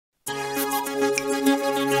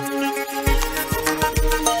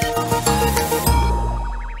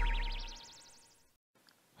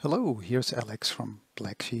Hello, here's Alex from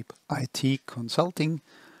Black Sheep IT Consulting,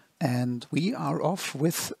 and we are off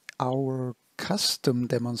with our custom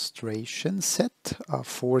demonstration set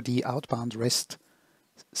for the Outbound REST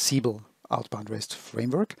Siebel Outbound REST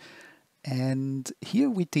framework. And here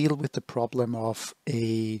we deal with the problem of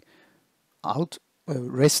a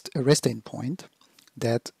REST endpoint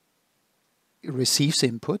that receives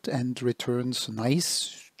input and returns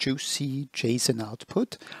nice, juicy JSON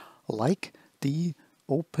output like the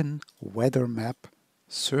Open Weather Map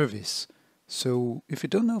service. So if you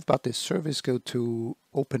don't know about this service, go to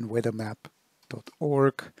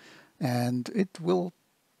openweathermap.org and it will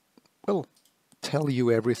tell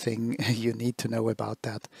you everything you need to know about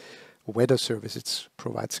that weather service. It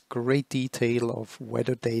provides great detail of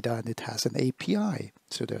weather data and it has an API.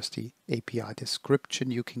 So there's the API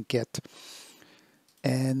description you can get.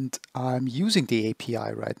 And I'm using the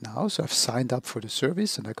API right now, so I've signed up for the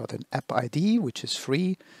service and I got an app ID, which is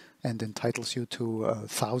free and entitles you to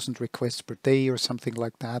 1,000 requests per day or something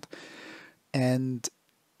like that. And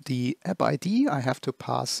the app ID I have to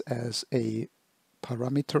pass as a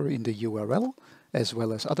parameter in the URL, as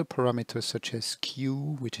well as other parameters such as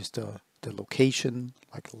Q, which is the location,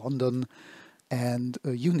 like London, and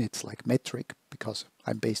units like metric, because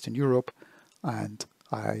I'm based in Europe and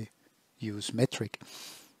I use metric.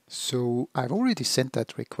 So I've already sent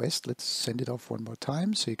that request. Let's send it off one more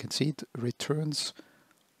time so you can see it returns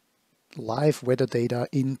live weather data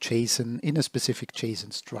in JSON, in a specific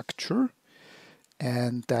JSON structure.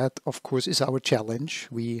 And that, of course, is our challenge.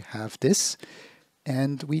 We have this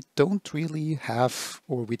and we don't really have,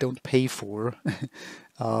 or we don't pay for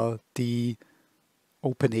the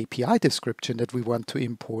Open API description that we want to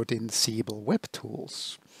import in Siebel Web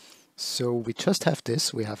Tools. So we just have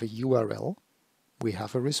this, we have a URL, we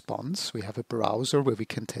have a response, we have a browser where we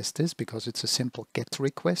can test this because it's a simple GET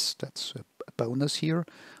request. That's a bonus here.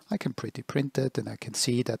 I can print it and I can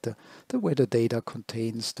see that the weather data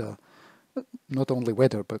contains the not only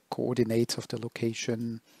weather but coordinates of the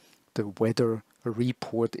location, the weather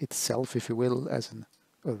report itself, if you will, as an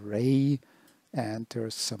array. And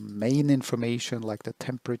there's some main information like the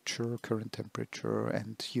temperature, current temperature,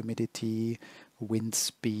 and humidity, wind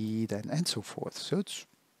speed, and so forth. So it's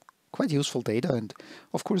quite useful data. And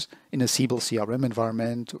of course, in a Siebel CRM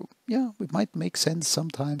environment, yeah, it might make sense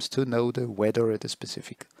sometimes to know the weather at a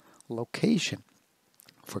specific location.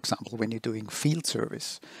 For example, when you're doing field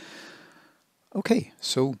service. Okay,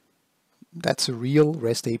 so that's a real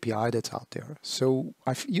REST API that's out there. So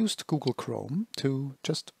I've used Google Chrome to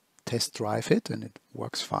just test drive it and it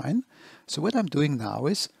works fine. So what I'm doing now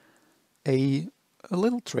is a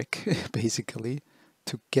little trick basically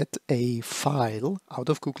to get a file out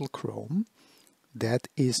of Google Chrome that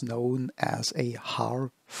is known as a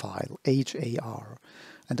HAR file, H-A-R.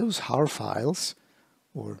 And those HAR files,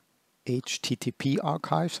 or HTTP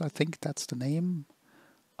archives, I think that's the name,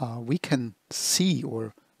 we can see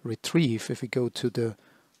or retrieve if we go to the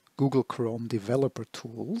Google Chrome developer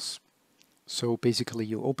tools. So basically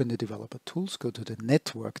you open the developer tools, go to the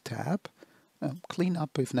network tab, clean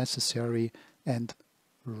up if necessary, and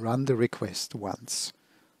run the request once.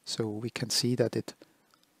 So we can see that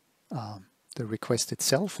the request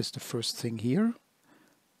itself is the first thing here,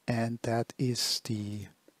 and that is the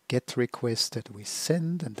GET request that we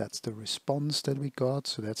send, and that's the response that we got.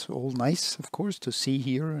 So that's all nice, of course, to see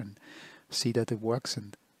here and see that it works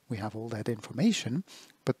and we have all that information.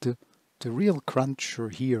 But the real cruncher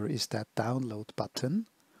here is that download button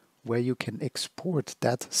where you can export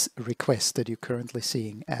that request that you're currently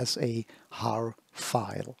seeing as a HAR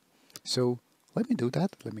file. So let me do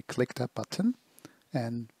that. Let me click that button,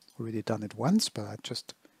 and already done it once, but I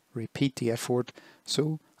just repeat the effort.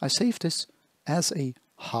 So I save this as a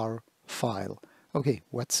HAR file. Okay,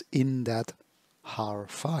 what's in that HAR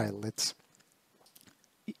file? Let's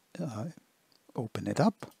open it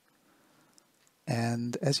up.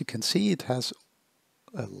 And as you can see, it has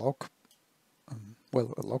a log,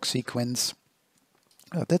 a log sequence.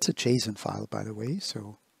 That's a JSON file, by the way.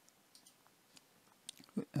 So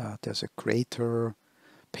there's a creator,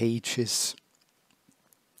 pages.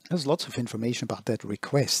 There's lots of information about that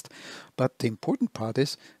request. But the important part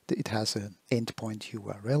is that it has an endpoint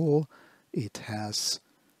URL, it has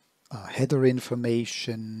header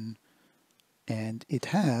information, and it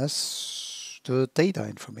has the data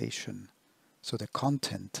information. So the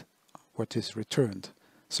content, what is returned.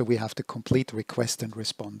 So we have the complete request and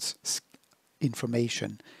response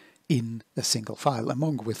information in a single file,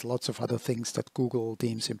 along with lots of other things that Google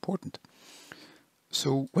deems important.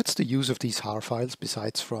 So what's the use of these HAR files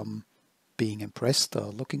besides from being impressed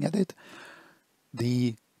looking at it?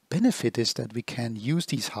 The benefit is that we can use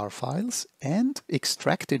these HAR files and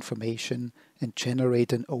extract information and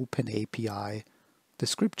generate an open API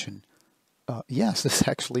description. Yes, that's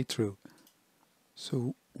actually true.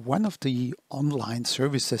 So one of the online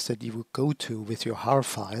services that you would go to with your HAR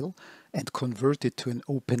file and convert it to an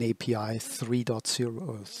OpenAPI 3.0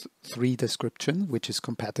 or 3 description, which is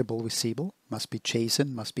compatible with Siebel, must be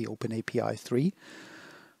JSON, must be OpenAPI 3.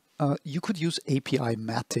 You could use API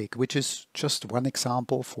Matic, which is just one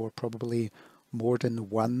example for probably more than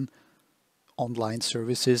one online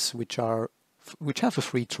services which have a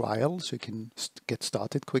free trial, so you can get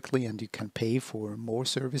started quickly and you can pay for more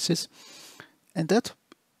services. And that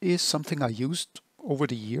is something I used over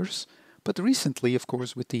the years. But recently, of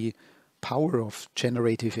course, with the power of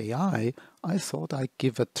generative AI, I thought I'd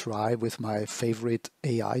give a try with my favorite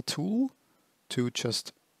AI tool to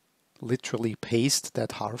just literally paste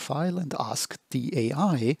that HAR file and ask the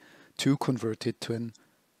AI to convert it to an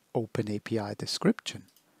OpenAPI description.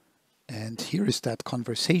 And here is that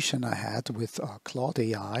conversation I had with Claude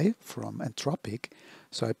AI from Anthropic.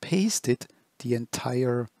 So I pasted the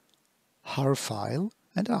entire HAR file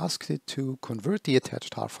and asked it to convert the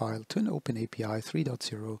attached HAR file to an OpenAPI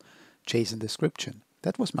 3.0 JSON description.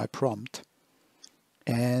 That was my prompt.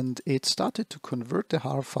 And it started to convert the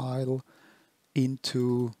HAR file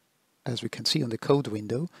into, as we can see on the code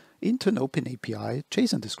window, into an OpenAPI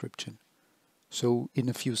JSON description. So in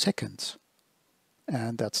a few seconds.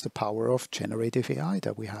 And that's the power of generative AI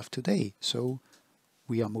that we have today. So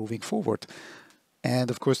we are moving forward. And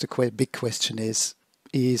of course, the big question is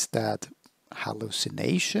that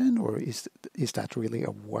hallucination, or is that really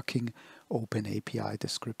a working OpenAPI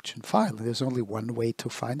description file? And there's only one way to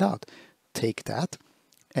find out. Take that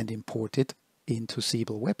and import it into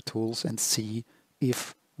Siebel Web Tools and see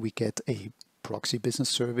if we get a proxy business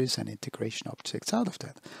service and integration objects out of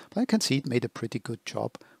that. But I can see it made a pretty good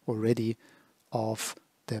job already of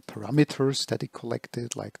the parameters that it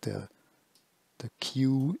collected, like the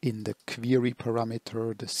queue in the query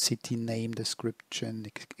parameter, the city name description,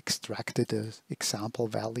 extracted the example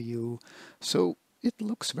value. So it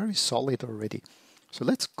looks very solid already. So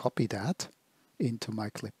let's copy that into my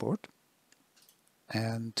clipboard.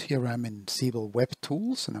 And here I'm in Siebel Web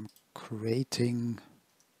Tools and I'm creating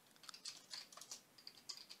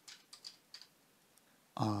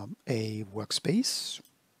a workspace,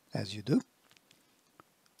 as you do.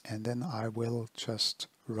 And then I will just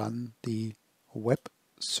run the web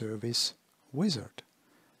service wizard.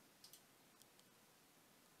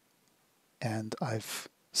 And I've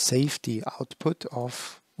saved the output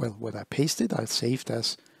of, well, what I pasted, I saved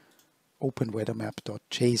as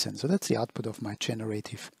openweathermap.json. So that's the output of my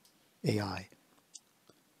generative AI.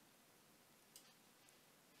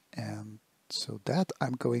 And so that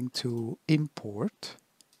I'm going to import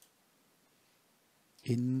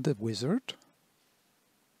in the wizard.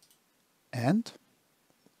 And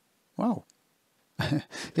wow,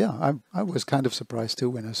 yeah, I was kind of surprised too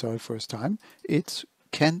when I saw it first time. It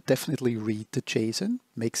can definitely read the JSON,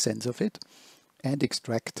 make sense of it, and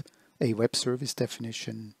extract a web service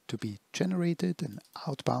definition to be generated, an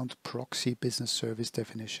outbound proxy business service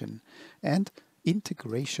definition, and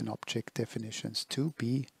integration object definitions to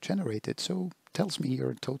be generated. So tells me here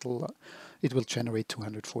in total it will generate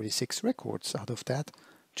 246 records out of that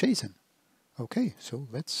JSON. Okay, so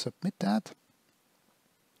let's submit that.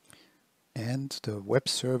 And the web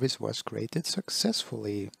service was created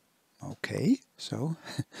successfully. Okay, so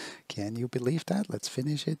can you believe that? Let's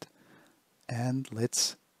finish it and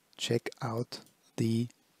let's check out the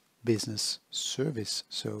business service.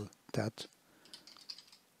 So that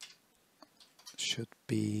should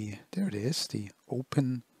be, there it is, the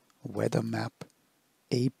Open Weather Map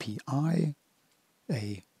API,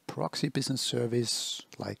 a proxy business service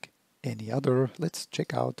like any other. Let's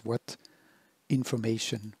check out what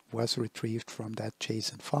information was retrieved from that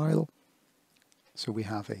JSON file. So we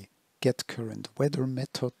have a get current weather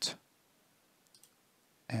method,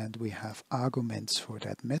 and we have arguments for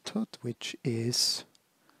that method, which is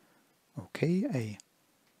okay, a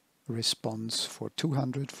response for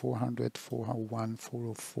 200, 400, 401,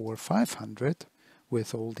 404, 500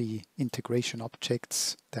 with all the integration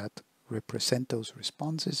objects that represent those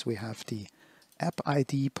responses. We have the app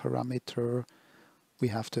ID parameter, we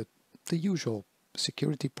have the usual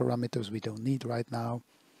security parameters we don't need right now.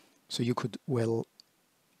 So you could well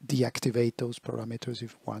deactivate those parameters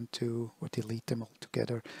if you want to, or delete them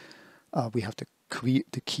altogether. We have the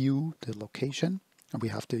queue, the location, and we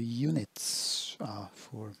have the units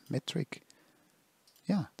for metric.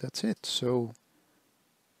 Yeah, that's it. So,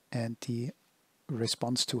 and the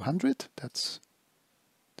response 200, that's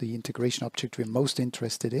the integration object we're most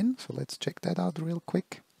interested in. So let's check that out real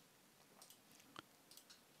quick.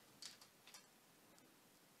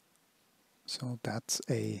 So that's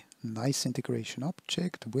a nice integration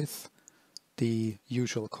object with the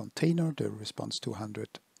usual container, the response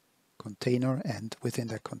 200 container, and within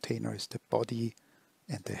that container is the body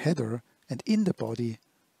and the header, and in the body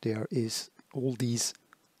there is all these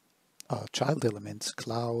child elements,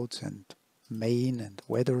 clouds and main and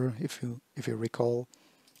weather, if you recall.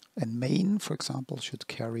 And main, for example, should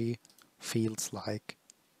carry fields like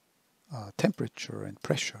temperature and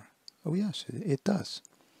pressure. Oh yes, it does.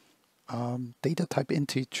 Data type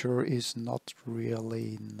integer is not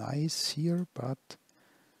really nice here, but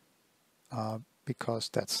because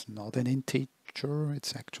that's not an integer,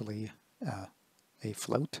 it's actually a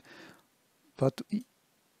float. But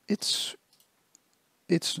it's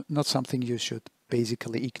not something you should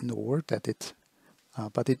basically ignore, that it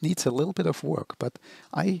but it needs a little bit of work. But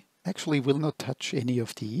I actually will not touch any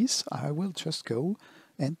of these. I will just go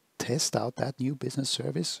and test out that new business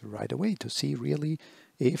service right away to see really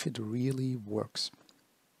if it really works.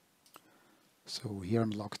 So here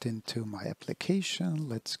I'm logged into my application.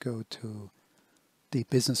 Let's go to the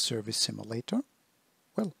business service simulator.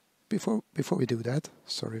 Well, before we do that,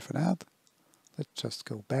 sorry for that, let's just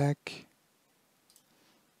go back.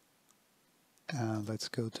 Let's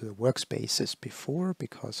go to the workspaces before,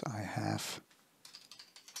 because I have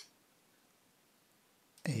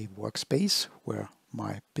a workspace where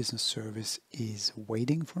my business service is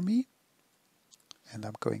waiting for me. And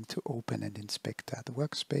I'm going to open and inspect that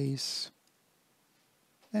workspace,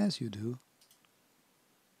 as you do.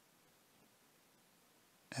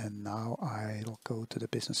 And now I'll go to the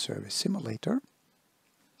business service simulator.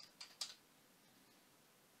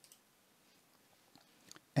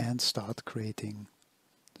 And start creating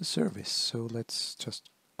the service. So let's just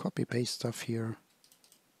copy paste stuff here.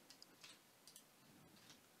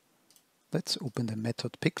 Let's open the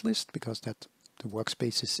method pick list, because that the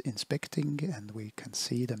workspace is inspecting and we can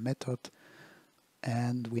see the method,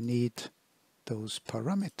 and we need those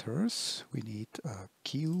parameters. We need a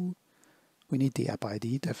queue, we need the app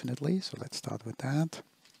ID definitely, so let's start with that.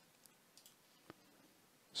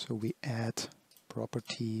 So we add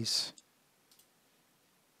properties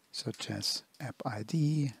such as app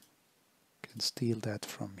ID, can steal that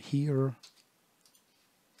from here.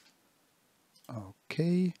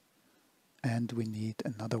 Okay, and we need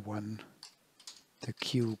another one, the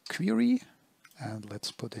queue query, and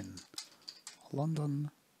let's put in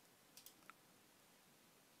London.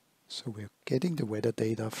 So we're getting the weather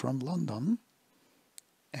data from London,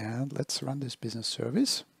 and let's run this business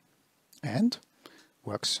service, and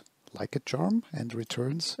works like a charm and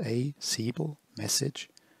returns a Siebel message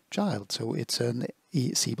child. So it's an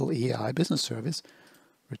Siebel AI business service,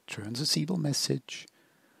 returns a Siebel message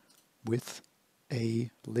with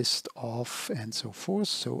a list of and so forth.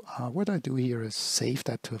 So what I do here is save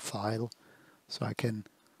that to a file so I can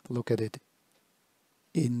look at it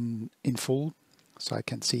in full. So I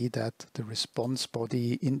can see that the response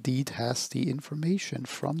body indeed has the information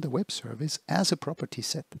from the web service as a property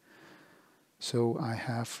set. So I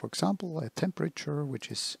have, for example, a temperature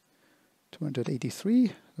which is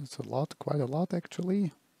 283. That's a lot, quite a lot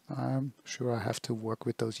actually. I'm sure I have to work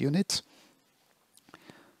with those units.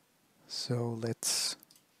 So let's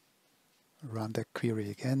run the query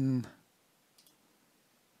again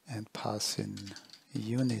and pass in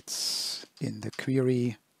units in the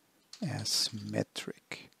query as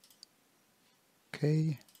metric.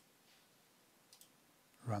 Okay.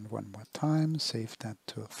 Run one more time, save that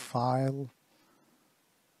to a file.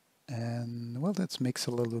 And well, that makes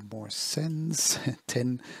a little more sense.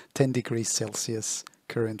 10 degrees Celsius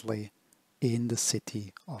currently in the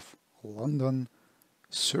city of London,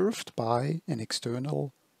 served by an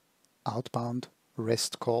external outbound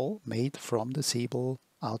REST call made from the Siebel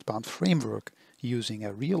Outbound framework, using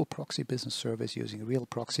a real proxy business service, using real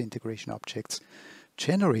proxy integration objects,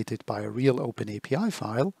 generated by a real OpenAPI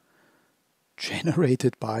file,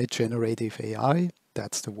 generated by generative AI.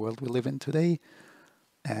 That's the world we live in today.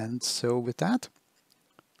 And so with that,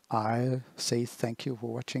 I say thank you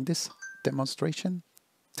for watching this demonstration.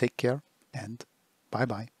 Take care and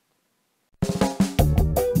bye-bye.